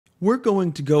We're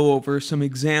going to go over some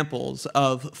examples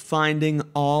of finding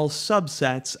all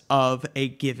subsets of a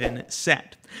given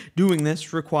set. Doing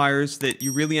this requires that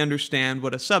you really understand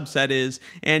what a subset is,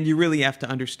 and you really have to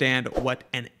understand what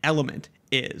an element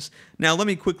is. Now let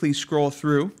me quickly scroll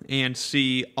through and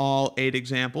see all 8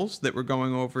 examples that we're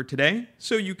going over today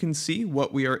so you can see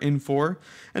what we are in for.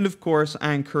 And of course,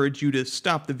 I encourage you to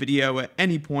stop the video at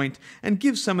any point and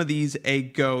give some of these a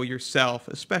go yourself,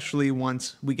 especially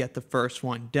once we get the first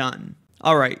one done.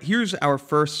 Alright, here's our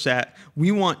first set.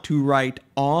 We want to write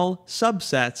all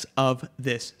subsets of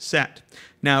this set.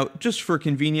 Now, just for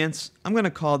convenience, I'm going to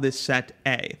call this set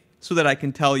A, so that I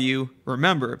can tell you,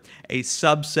 remember, a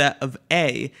subset of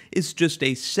A is just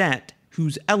a set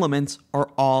whose elements are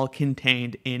all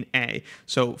contained in A.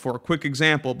 So for a quick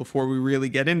example, before we really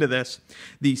get into this,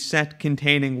 the set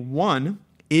containing 1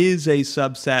 is a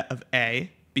subset of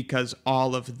A because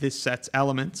all of this set's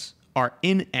elements are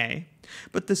in A,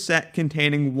 but the set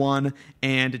containing 1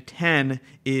 and 10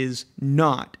 is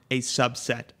not a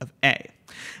subset of A.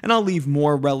 And I'll leave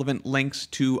more relevant links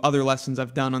to other lessons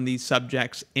I've done on these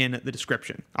subjects in the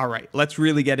description. Alright, let's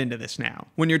really get into this now.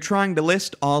 When you're trying to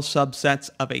list all subsets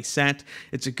of a set,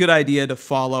 it's a good idea to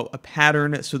follow a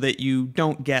pattern so that you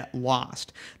don't get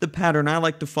lost. The pattern I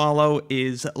like to follow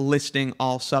is listing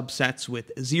all subsets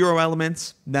with 0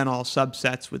 elements, then all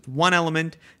subsets with 1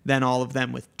 element, then all of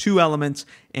them with 2 elements,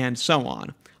 and so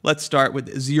on. Let's start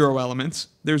with 0 elements.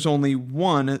 There's only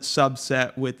one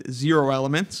subset with 0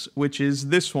 elements, which is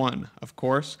this one, of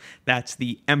course. That's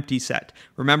the empty set.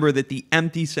 Remember that the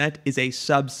empty set is a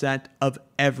subset of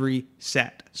every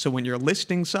set. So when you're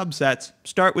listing subsets,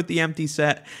 start with the empty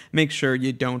set. Make sure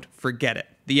you don't forget it.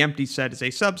 The empty set is a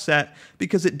subset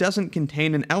because it doesn't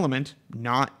contain an element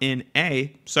not in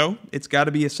A, so it's got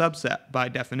to be a subset by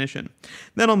definition.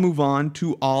 Then I'll move on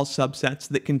to all subsets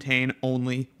that contain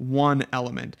only 1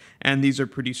 element, and these are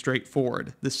pretty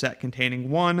straightforward. The set containing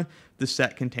 1, the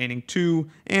set containing 2,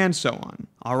 and so on.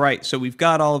 Alright, so we've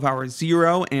got all of our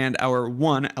 0 and our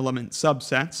 1 element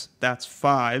subsets. That's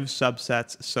 5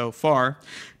 subsets so far.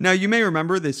 Now you may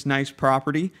remember this nice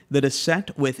property that a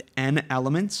set with n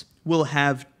elements will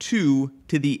have 2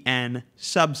 to the n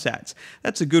subsets.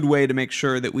 That's a good way to make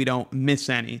sure that we don't miss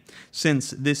any.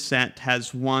 Since this set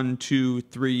has 1, 2,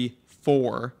 3,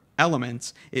 4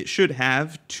 elements, it should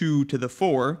have 2 to the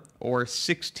 4, or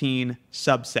 16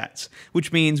 subsets,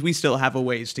 which means we still have a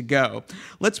ways to go.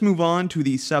 Let's move on to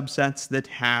the subsets that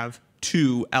have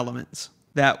 2 elements.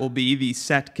 That will be the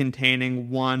set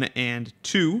containing 1 and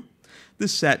 2, the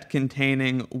set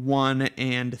containing 1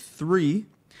 and 3,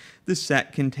 the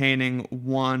set containing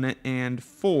 1 and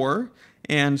 4,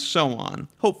 and so on.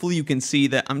 Hopefully you can see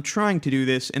that I'm trying to do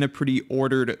this in a pretty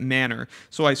ordered manner.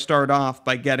 So I start off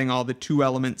by getting all the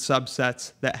 2-element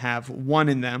subsets that have 1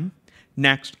 in them.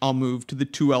 Next, I'll move to the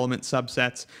 2-element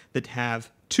subsets that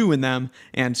have 2 in them,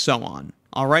 and so on.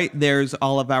 Alright, there's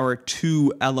all of our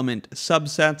 2-element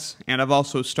subsets, and I've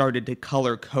also started to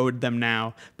color code them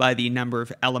now by the number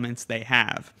of elements they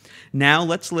have. Now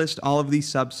let's list all of these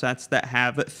subsets that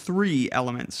have 3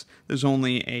 elements. There's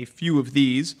only a few of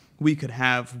these. We could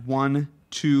have 1,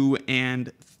 2,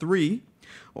 and 3,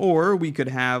 or we could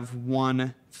have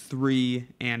 1, 3,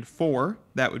 and 4.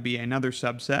 That would be another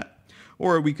subset.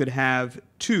 Or we could have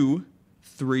 2,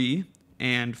 3,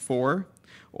 and 4,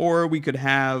 or we could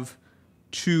have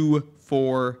 2,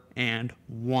 4, and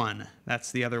 1.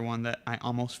 That's the other one that I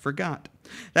almost forgot.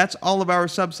 That's all of our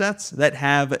subsets that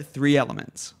have 3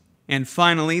 elements. And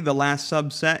finally, the last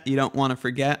subset you don't want to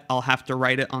forget, I'll have to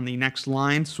write it on the next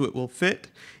line so it will fit,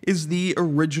 is the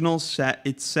original set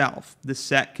itself, the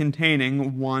set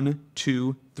containing 1,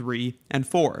 2, 3, and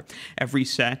 4. Every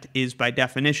set is by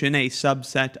definition a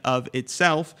subset of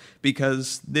itself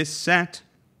because this set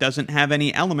doesn't have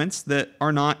any elements that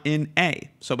are not in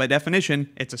A. So by definition,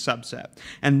 it's a subset.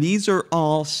 And these are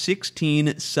all 16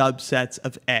 subsets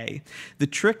of A. The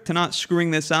trick to not screwing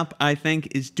this up, I think,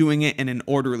 is doing it in an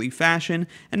orderly fashion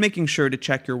and making sure to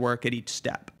check your work at each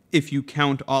step. If you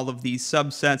count all of these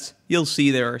subsets, you'll see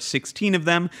there are 16 of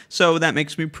them, so that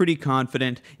makes me pretty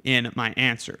confident in my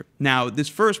answer. Now, this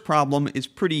first problem is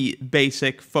pretty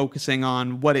basic, focusing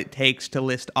on what it takes to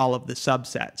list all of the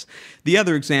subsets. The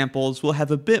other examples will have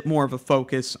a bit more of a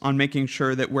focus on making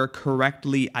sure that we're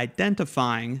correctly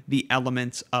identifying the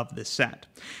elements of the set.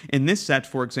 In this set,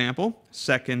 for example,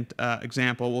 second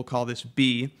example, we'll call this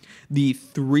B, the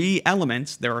 3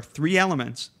 elements, there are 3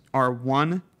 elements, are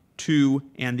 1, 2,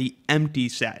 and the empty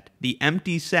set. The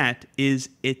empty set is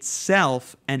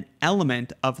itself an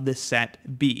element of the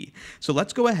set B. So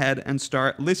let's go ahead and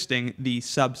start listing the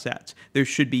subsets. There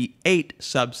should be 8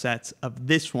 subsets of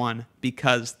this one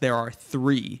because there are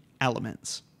 3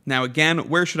 elements. Now again,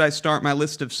 where should I start my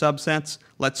list of subsets?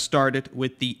 Let's start it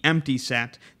with the empty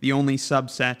set, the only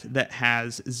subset that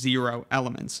has 0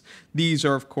 elements. These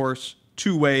are, of course,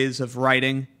 2 ways of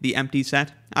writing the empty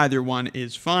set. Either one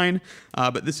is fine,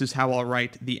 but this is how I'll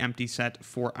write the empty set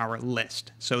for our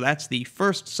list. So that's the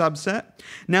first subset.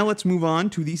 Now let's move on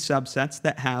to the subsets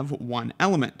that have 1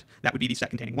 element. That would be the set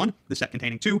containing 1, the set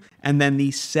containing 2, and then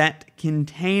the set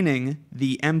containing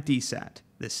the empty set.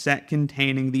 The set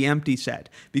containing the empty set,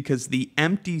 because the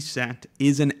empty set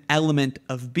is an element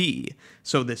of B.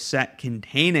 So the set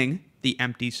containing the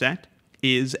empty set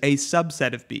is a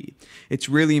subset of B. It's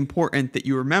really important that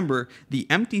you remember the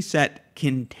empty set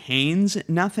contains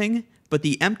nothing, but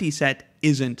the empty set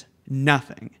isn't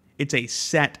nothing. It's a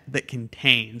set that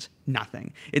contains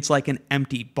nothing. It's like an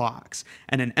empty box,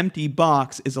 and an empty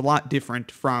box is a lot different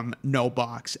from no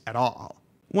box at all.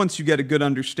 Once you get a good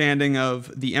understanding of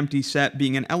the empty set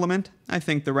being an element, I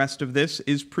think the rest of this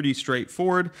is pretty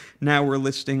straightforward. Now we're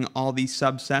listing all the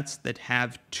subsets that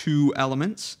have 2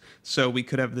 elements. So we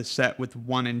could have the set with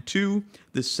 1 and 2,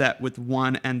 the set with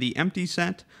 1 and the empty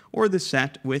set, or the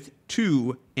set with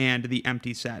 2 and the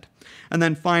empty set. And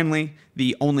then finally,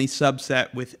 the only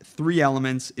subset with 3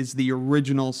 elements is the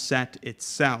original set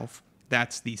itself.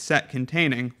 That's the set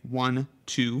containing 1,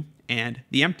 2, and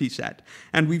the empty set.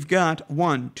 And we've got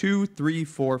 1, 2, 3,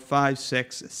 4, 5,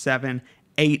 6, 7,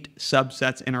 8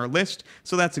 subsets in our list,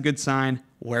 so that's a good sign.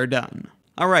 We're done.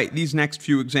 All right, these next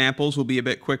few examples will be a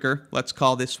bit quicker. Let's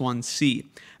call this one C.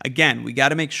 Again, we got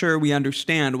to make sure we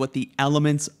understand what the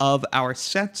elements of our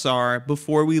sets are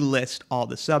before we list all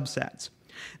the subsets.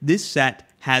 This set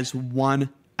has 1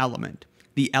 element.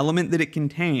 The element that it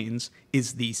contains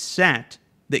is the set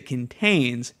that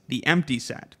contains the empty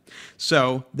set.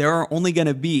 So there are only going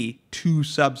to be 2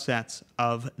 subsets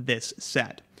of this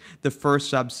set. The first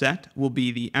subset will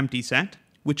be the empty set,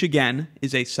 which again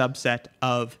is a subset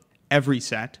of every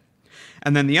set.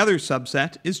 And then the other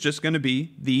subset is just going to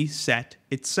be the set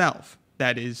itself.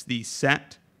 That is the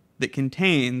set that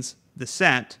contains the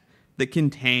set that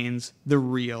contains the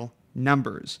real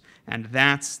numbers. And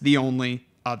that's the only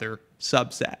other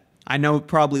subset. I know it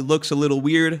probably looks a little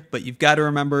weird, but you've got to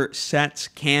remember sets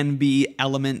can be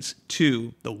elements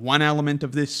too. The one element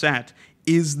of this set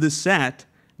is the set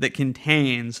that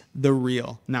contains the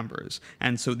real numbers.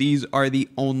 And so these are the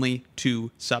only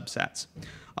 2 subsets.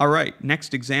 All right,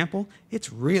 next example.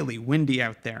 It's really windy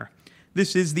out there.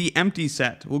 This is the empty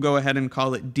set. We'll go ahead and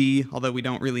call it D, although we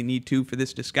don't really need to for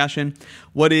this discussion.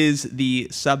 What is the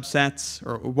subsets,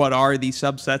 or what are the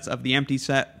subsets of the empty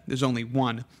set? There's only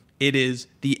one. It is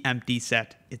the empty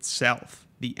set itself.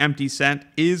 The empty set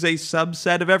is a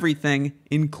subset of everything,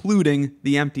 including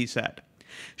the empty set.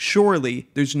 Surely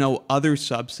there's no other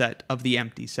subset of the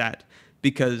empty set,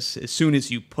 because as soon as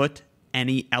you put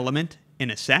any element in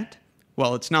a set,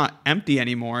 well, it's not empty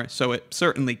anymore, so it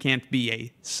certainly can't be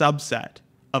a subset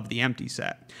of the empty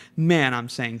set. Man, I'm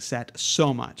saying set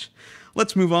so much.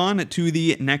 Let's move on to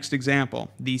the next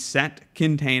example, the set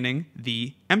containing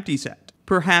the empty set.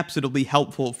 Perhaps it'll be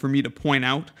helpful for me to point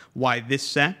out why this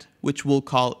set, which we'll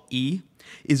call E,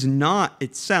 is not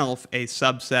itself a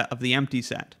subset of the empty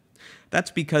set.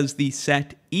 That's because the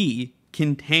set E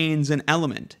contains an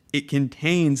element. It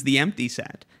contains the empty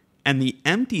set. And the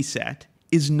empty set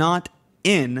is not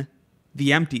in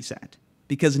the empty set,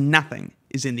 because nothing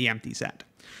is in the empty set.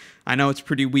 I know it's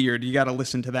pretty weird. You got to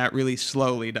listen to that really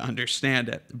slowly to understand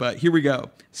it. But here we go.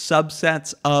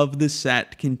 Subsets of the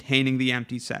set containing the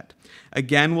empty set.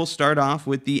 Again, we'll start off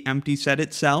with the empty set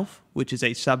itself, which is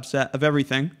a subset of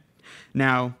everything.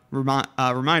 Now,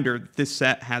 reminder, this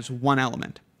set has 1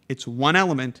 element. Its 1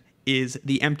 element is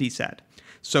the empty set.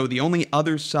 So the only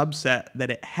other subset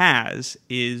that it has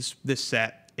is the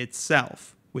set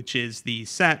itself, which is the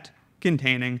set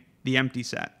containing the empty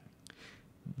set.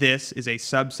 This is a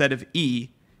subset of E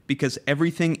because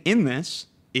everything in this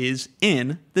is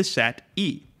in the set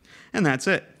E. And that's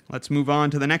it. Let's move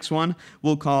on to the next one.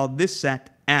 We'll call this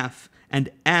set F, and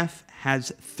F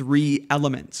has 3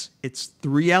 elements. Its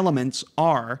 3 elements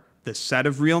are the set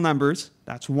of real numbers,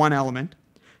 that's 1 element,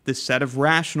 the set of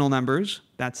rational numbers,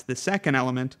 that's the 2nd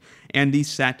element, and the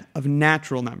set of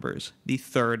natural numbers, the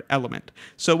 3rd element.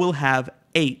 So we'll have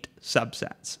 8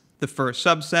 subsets. The first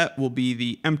subset will be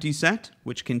the empty set,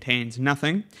 which contains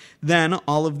nothing. Then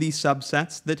all of the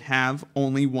subsets that have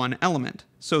only one element.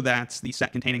 So that's the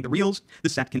set containing the reals, the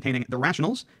set containing the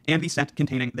rationals, and the set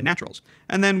containing the naturals.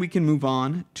 And then we can move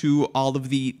on to all of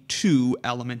the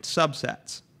two-element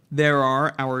subsets. There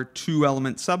are our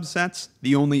two-element subsets.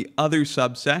 The only other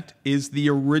subset is the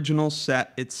original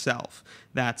set itself.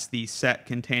 That's the set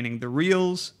containing the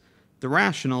reals, the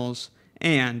rationals,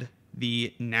 and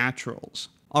the naturals.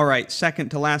 All right, second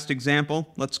to last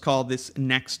example, let's call this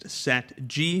next set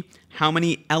G. How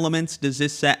many elements does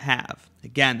this set have?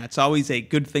 Again, that's always a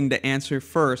good thing to answer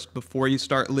first before you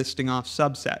start listing off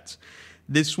subsets.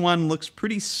 This one looks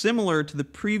pretty similar to the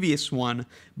previous one,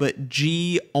 but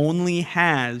G only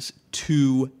has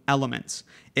two elements.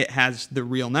 It has the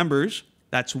real numbers,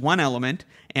 that's one element,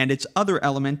 and its other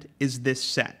element is this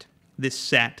set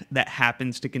that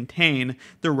happens to contain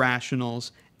the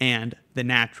rationals and the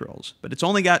naturals. But it's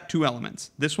only got two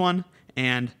elements, this one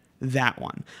and that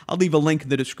one. I'll leave a link in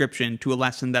the description to a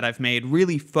lesson that I've made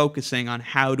really focusing on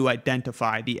how to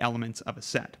identify the elements of a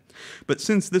set. But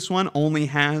since this one only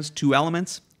has two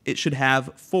elements, it should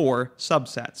have four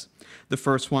subsets. The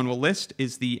first one we'll list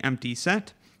is the empty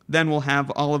set. Then we'll have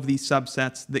all of the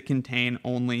subsets that contain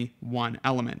only one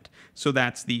element. So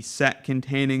that's the set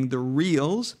containing the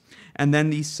reals, and then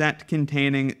the set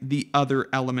containing the other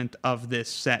element of this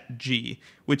set G,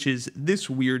 which is this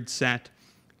weird set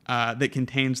that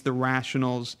contains the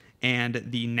rationals and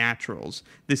the naturals.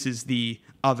 This is the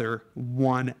other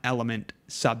one-element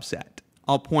subset.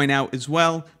 I'll point out as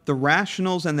well, the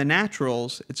rationals and the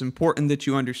naturals, it's important that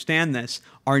you understand this,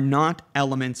 are not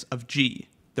elements of G.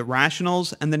 The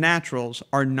rationals and the naturals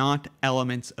are not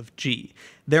elements of G.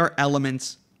 They're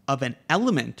elements of an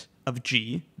element of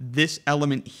G. This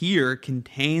element here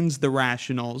contains the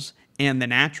rationals and the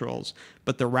naturals,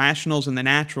 but the rationals and the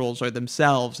naturals are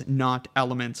themselves not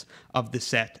elements of the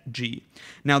set G.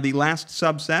 Now the last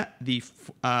subset, the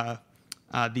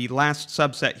last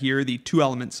subset here, the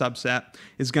two-element subset,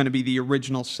 is going to be the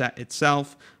original set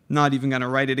itself. Not even going to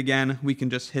write it again. We can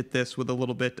just hit this with a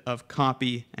little bit of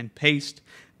copy and paste.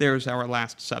 There's our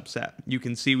last subset. You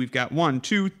can see we've got 1,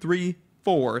 2, 3,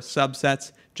 4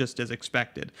 subsets, just as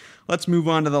expected. Let's move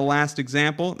on to the last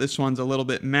example. This one's a little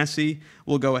bit messy.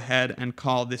 We'll go ahead and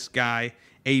call this guy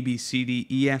A, B, C, D,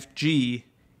 E, F, G,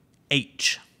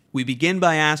 H. We begin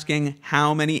by asking,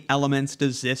 how many elements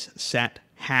does this set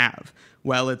have?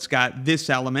 Well, it's got this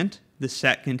element, the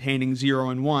set containing 0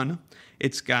 and 1.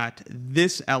 It's got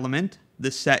this element, the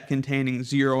set containing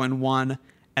 0 and 1,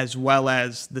 as well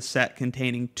as the set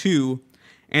containing 2.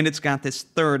 And it's got this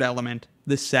third element,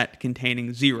 the set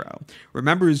containing 0.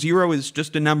 Remember, 0 is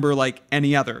just a number like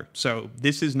any other, so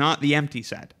this is not the empty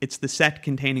set. It's the set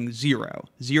containing 0.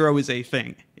 0 is a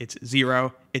thing. It's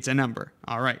 0, it's a number.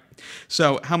 All right.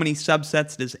 So how many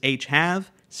subsets does H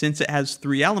have? Since it has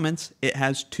 3 elements, it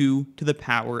has 2 to the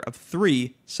power of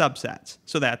 3 subsets.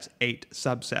 So that's 8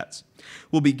 subsets.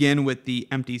 We'll begin with the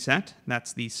empty set.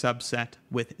 That's the subset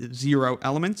with 0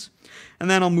 elements. And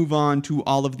then I'll move on to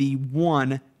all of the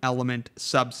 1-element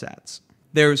subsets.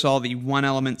 There's all the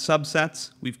 1-element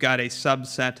subsets. We've got a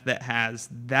subset that has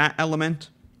that element,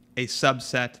 a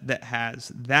subset that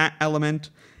has that element,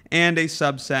 and a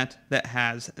subset that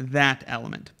has that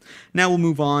element. Now we'll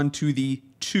move on to the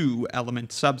 2-element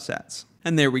subsets.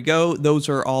 And there we go. Those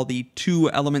are all the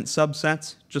 2-element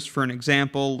subsets. Just for an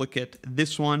example, look at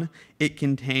this one. It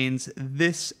contains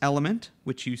this element,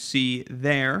 which you see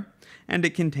there, and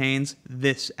it contains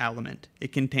this element.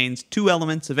 It contains 2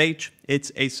 elements of H.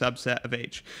 It's a subset of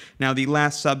H. Now, the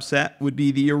last subset would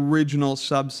be the original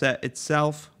subset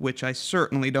itself, which I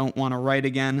certainly don't want to write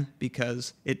again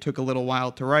because it took a little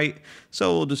while to write.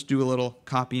 So we'll just do a little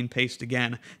copy and paste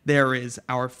again. There is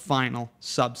our final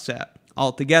subset.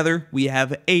 Altogether, we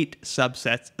have 8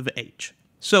 subsets of H.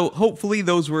 So hopefully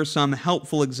those were some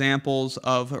helpful examples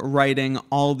of writing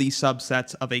all the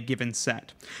subsets of a given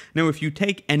set. Now, if you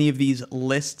take any of these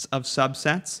lists of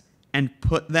subsets and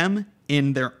put them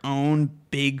in their own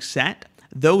big set,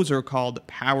 those are called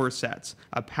power sets.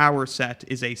 A power set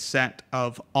is a set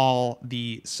of all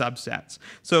the subsets.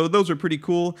 So those are pretty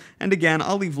cool. And again,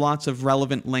 I'll leave lots of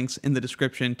relevant links in the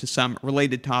description to some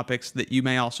related topics that you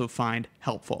may also find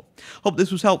helpful. Hope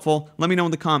this was helpful. Let me know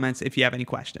in the comments if you have any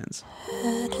questions.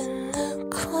 Head in the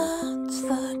clouds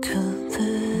like a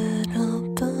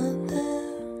little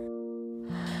balloon,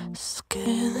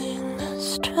 scaling the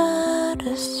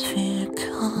stratosphere.